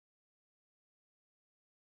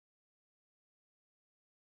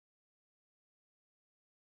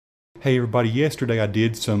Hey everybody, yesterday I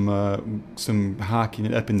did some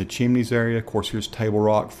hiking up in the Chimneys area. Of course, here's Table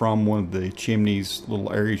Rock from one of the Chimneys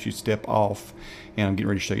little areas you step off, and I'm getting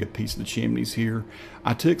ready to show you a piece of the Chimneys here.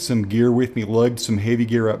 I took some gear with me, lugged some heavy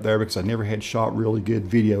gear up there because I never had shot really good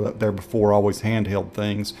video up there before, always handheld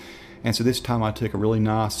things. And so this time I took a really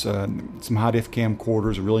nice, some high-def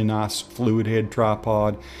camcorders, a really nice fluid head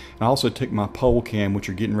tripod, and I also took my pole cam, which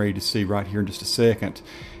you're getting ready to see right here in just a second.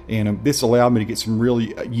 And this allowed me to get some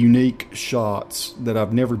really unique shots that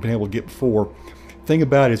I've never been able to get before. Thing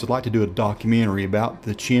about it is I'd like to do a documentary about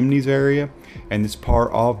the Chimneys area and this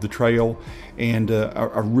part of the trail, and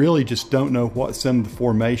I really just don't know what some of the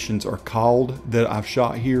formations are called that I've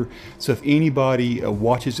shot here. So if anybody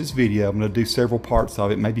watches this video, I'm going to do several parts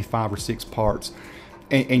of it, maybe 5 or 6 parts,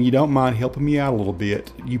 and you don't mind helping me out a little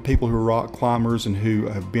bit, you people who are rock climbers and who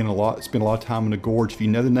have spent a lot of time in the gorge, if you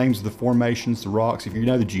know the names of the formations, the rocks, if you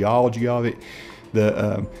know the geology of it,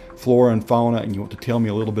 the flora and fauna, and you want to tell me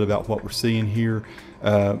a little bit about what we're seeing here,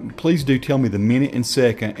 please do tell me the minute and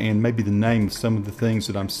second and maybe the name of some of the things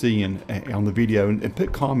that I'm seeing on the video, and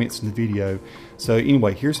put comments in the video. So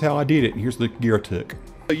anyway, here's how I did it, and here's the gear I took.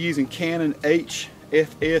 Using Canon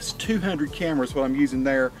HFS 200 camera is what I'm using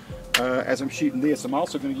there as I'm shooting this. I'm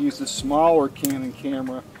also going to use this smaller Canon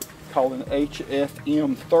camera called an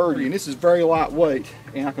HFM 30, and this is very lightweight,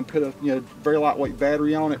 and I can put a very lightweight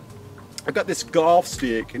battery on it. I've got this golf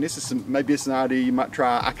stick, and this is maybe it's an idea you might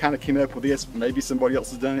try. I kind of came up with this. Maybe somebody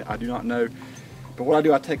else has done it. I do not know. But what I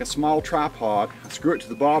do, I take a small tripod, I screw it to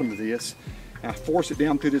the bottom of this, and I force it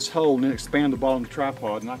down through this hole, and then expand the bottom of the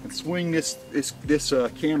tripod, and I can swing this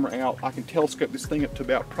camera out. I can telescope this thing up to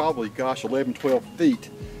about probably, gosh, 11, 12 feet.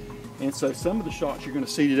 And so some of the shots you're going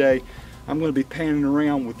to see today, I'm going to be panning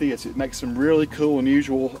around with this. It makes some really cool,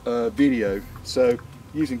 unusual video. So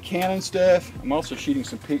using Canon stuff, I'm also shooting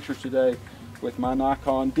some pictures today with my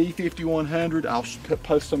Nikon D5100. I'll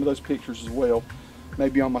post some of those pictures as well,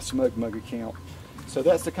 maybe on my Smoke Mug account. So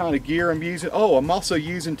that's the kind of gear I'm using. Oh, I'm also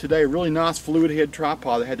using today a really nice fluid head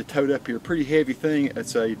tripod I had to tote up here. Pretty heavy thing.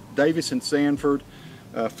 It's a Davis & Sanford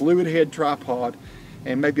fluid head tripod,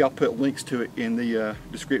 and maybe I'll put links to it in the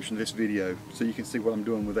description of this video so you can see what I'm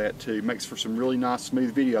doing with that too. It makes for some really nice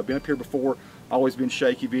smooth video. I've been up here before, always been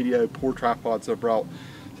shaky video, poor tripods I brought.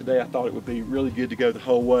 Today I thought it would be really good to go the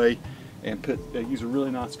whole way and use a really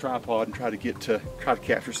nice tripod and try to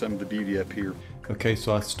capture some of the beauty up here. Okay,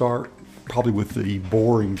 so I start probably with the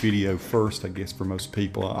boring video first, I guess, for most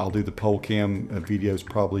people. I'll do the pole cam videos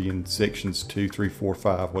probably in sections 2, 3, 4,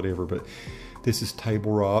 5, whatever, but this is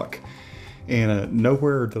Table Rock. And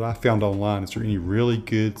nowhere that I found online is there any really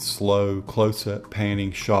good, slow, close-up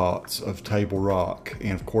panning shots of Table Rock.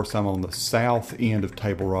 And of course, I'm on the south end of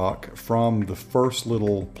Table Rock from the first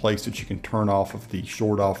little place that you can turn off of the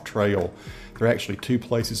short-off trail. There are actually 2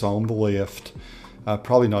 places on the left,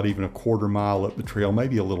 probably not even a quarter mile up the trail,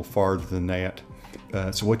 maybe a little farther than that.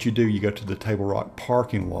 So what you do, you go to the Table Rock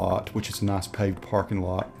parking lot, which is a nice paved parking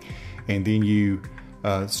lot, and then you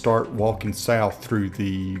start walking south through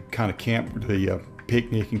the kind of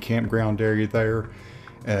picnic and campground area there.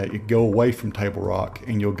 You go away from Table Rock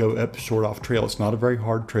and you'll go up the short off trail. It's not a very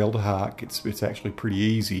hard trail to hike. It's actually pretty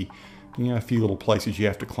easy. A few little places you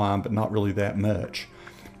have to climb, but not really that much.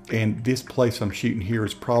 And this place I'm shooting here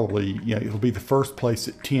is probably, it'll be the first place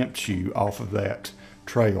that tempts you off of that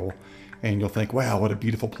trail. And you'll think, wow, what a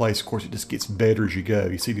beautiful place. Of course, it just gets better as you go.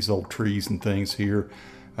 You see these old trees and things here.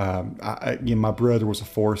 My brother was a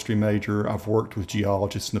forestry major. I've worked with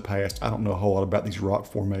geologists in the past. I don't know a whole lot about these rock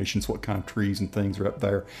formations, what kind of trees and things are up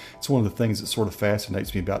there. It's one of the things that sort of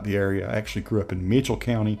fascinates me about the area. I actually grew up in Mitchell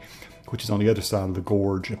County, which is on the other side of the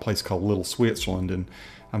gorge, a place called Little Switzerland, and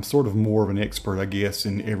I'm sort of more of an expert, I guess,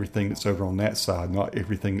 in everything that's over on that side, not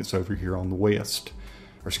everything that's over here on the west.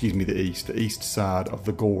 Or excuse me, the east side of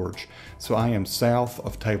the gorge. So I am south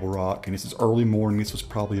of Table Rock, and this is early morning. This was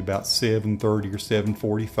probably about 7:30 or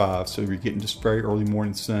 7:45, so you're getting just very early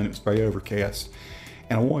morning sun. It was very overcast,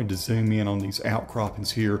 and I wanted to zoom in on these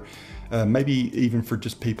outcroppings here, maybe even for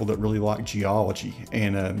just people that really like geology,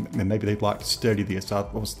 and maybe they'd like to study this. I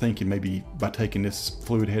was thinking maybe by taking this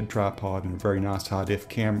fluid head tripod and a very nice high-def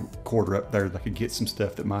camcorder up there, that I could get some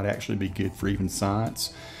stuff that might actually be good for even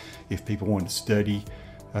science, if people wanted to study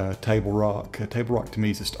Table Rock. Table Rock to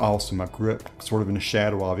me is just awesome. I grew up sort of in the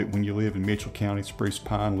shadow of it. When you live in Mitchell County, Spruce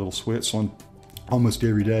Pine, Little Switzerland, almost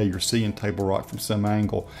every day you're seeing Table Rock from some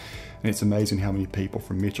angle. And it's amazing how many people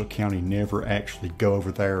from Mitchell County never actually go over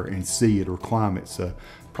there and see it or climb it. So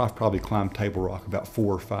I've probably climbed Table Rock about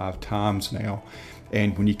 4 or 5 times now.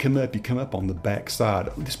 And when you come up on the back side.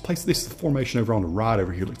 This is the formation over on the right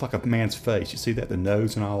over here. It looks like a man's face. You see that, the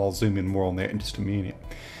nose and all? I'll zoom in more on that in just a minute.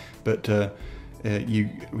 But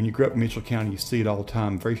when you grow up in Mitchell County, you see it all the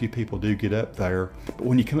time. Very few people do get up there. But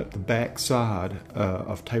when you come up the back side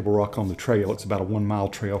of Table Rock on the trail, it's about a 1 mile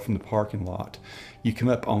trail from the parking lot. You come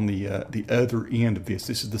up on the other end of this.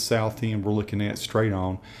 This is the south end we're looking at straight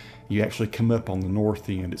on. You actually come up on the north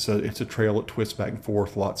end. It's a trail that twists back and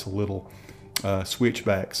forth, lots of little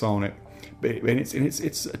switchbacks on it. And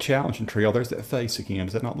it's a challenging trail. There's that face again.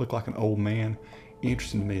 Does that not look like an old man?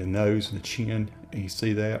 Interesting to me, a nose and a chin. And you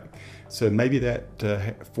see that? So maybe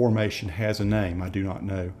that formation has a name. I do not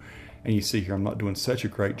know. And you see here, I'm not doing such a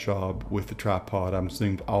great job with the tripod. I'm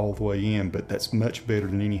zoomed all the way in, but that's much better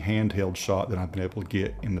than any handheld shot that I've been able to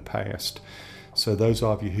get in the past. So those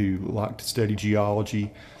of you who like to study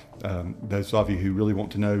geology, those of you who really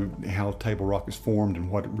want to know how Table Rock is formed and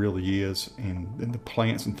what it really is, and the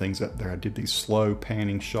plants and things up there, I did these slow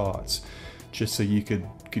panning shots just so you could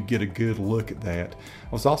get a good look at that. I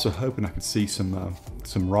was also hoping I could see some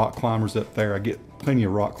rock climbers up there. I get plenty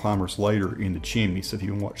of rock climbers later in the Chimneys, so if you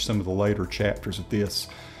can watch some of the later chapters of this,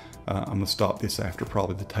 I'm going to stop this after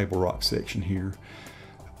probably the Table Rock section here.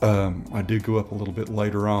 I do go up a little bit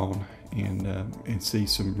later on and see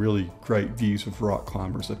some really great views of rock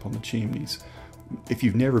climbers up on the Chimneys. If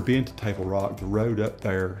you've never been to Table Rock, the road up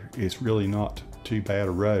there is really not too bad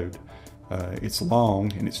a road. It's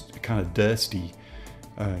long and it's kind of dusty.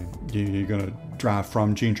 You're going to drive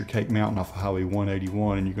from Ginger Cake Mountain off of Highway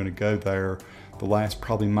 181, and you're going to go there. The last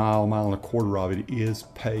probably mile and a quarter of it is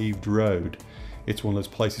paved road. It's one of those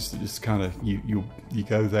places that just kind of, you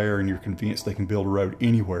go there and you're convinced they can build a road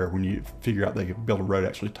anywhere when you figure out they can build a road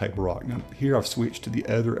actually at Table Rock. Now here I've switched to the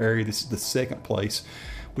other area. This is the second place,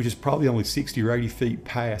 which is probably only 60 or 80 feet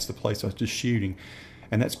past the place I was just shooting.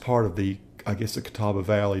 And that's part of the, I guess, the Catawba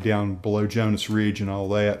Valley down below Jonas Ridge and all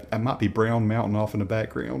that. That might be Brown Mountain off in the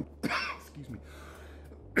background. Excuse me.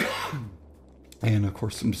 And of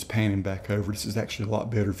course I'm just panning back over. This is actually a lot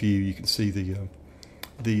better view. You can see the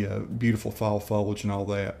beautiful fall foliage and all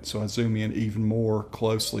that. So I zoom in even more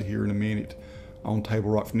closely here in a minute on Table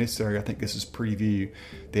Rock from this area. I think this is preview.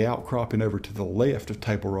 The outcropping over to the left of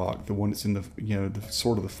Table Rock, the one that's in the, the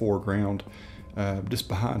sort of the foreground, just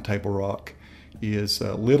behind Table Rock, is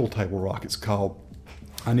Little Table Rock, it's called.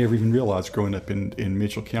 I never even realized growing up in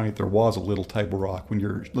Mitchell County that there was a Little Table Rock. When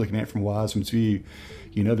you're looking at it from Wiseman's View,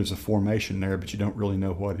 you know there's a formation there, but you don't really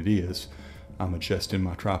know what it is. I'm adjusting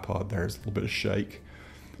my tripod there. There's a little bit of shake.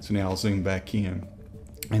 So now I'll zoom back in.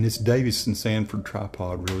 And this Davison Sanford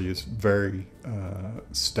tripod really is very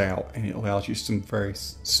stout, and it allows you some very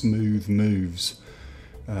smooth moves.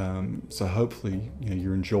 So hopefully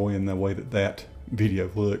you're enjoying the way that video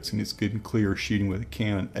looks, and it's good and clear shooting with a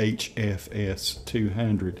Canon HFS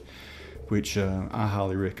 200, which I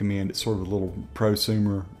highly recommend. It's sort of a little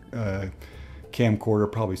prosumer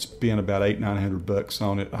camcorder. Probably spent about $800-900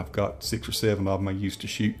 on it. I've got 6 or 7 of them I use to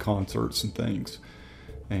shoot concerts and things,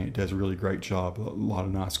 and it does a really great job. A lot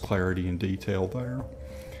of nice clarity and detail there.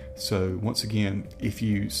 So once again, if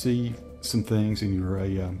you see some things and you're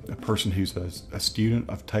a person who's a student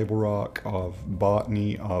of Table Rock, of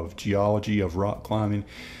botany, of geology, of rock climbing,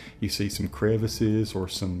 you see some crevices or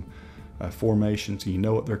some formations and you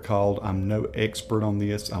know what they're called. I'm no expert on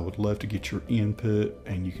this. I would love to get your input,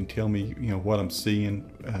 and you can tell me what I'm seeing.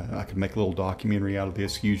 I could make a little documentary out of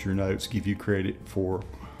this, use your notes, give you credit for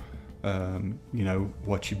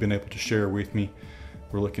what you've been able to share with me.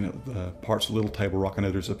 We're looking at parts of Little Table Rock. I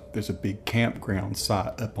know there's a big campground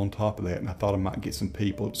site up on top of that, and I thought I might get some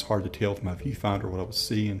people. It was hard to tell from my viewfinder what I was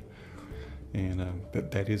seeing,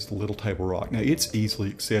 but that is the Little Table Rock. Now it's easily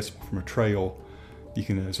accessible from a trail.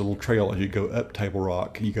 There's a little trail as you go up Table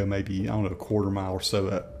Rock. You go maybe, I don't know, a quarter mile or so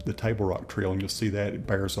up the Table Rock trail, and you'll see that it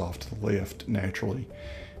bears off to the left naturally,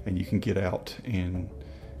 and you can get out and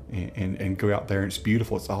go out there, and it's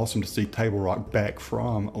beautiful. It's awesome to see Table Rock back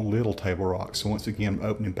from a Little Table Rock. So once again, I'm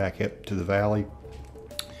opening back up to the valley,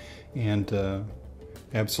 and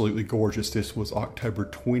absolutely gorgeous. This was October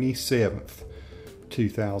 27th,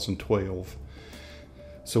 2012.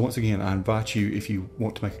 So once again, I invite you, if you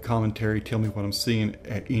want to make a commentary, tell me what I'm seeing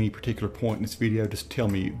at any particular point in this video. Just tell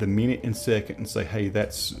me the minute and second and say, hey,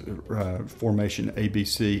 that's formation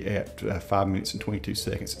ABC at 5 minutes and 22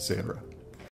 seconds, etc.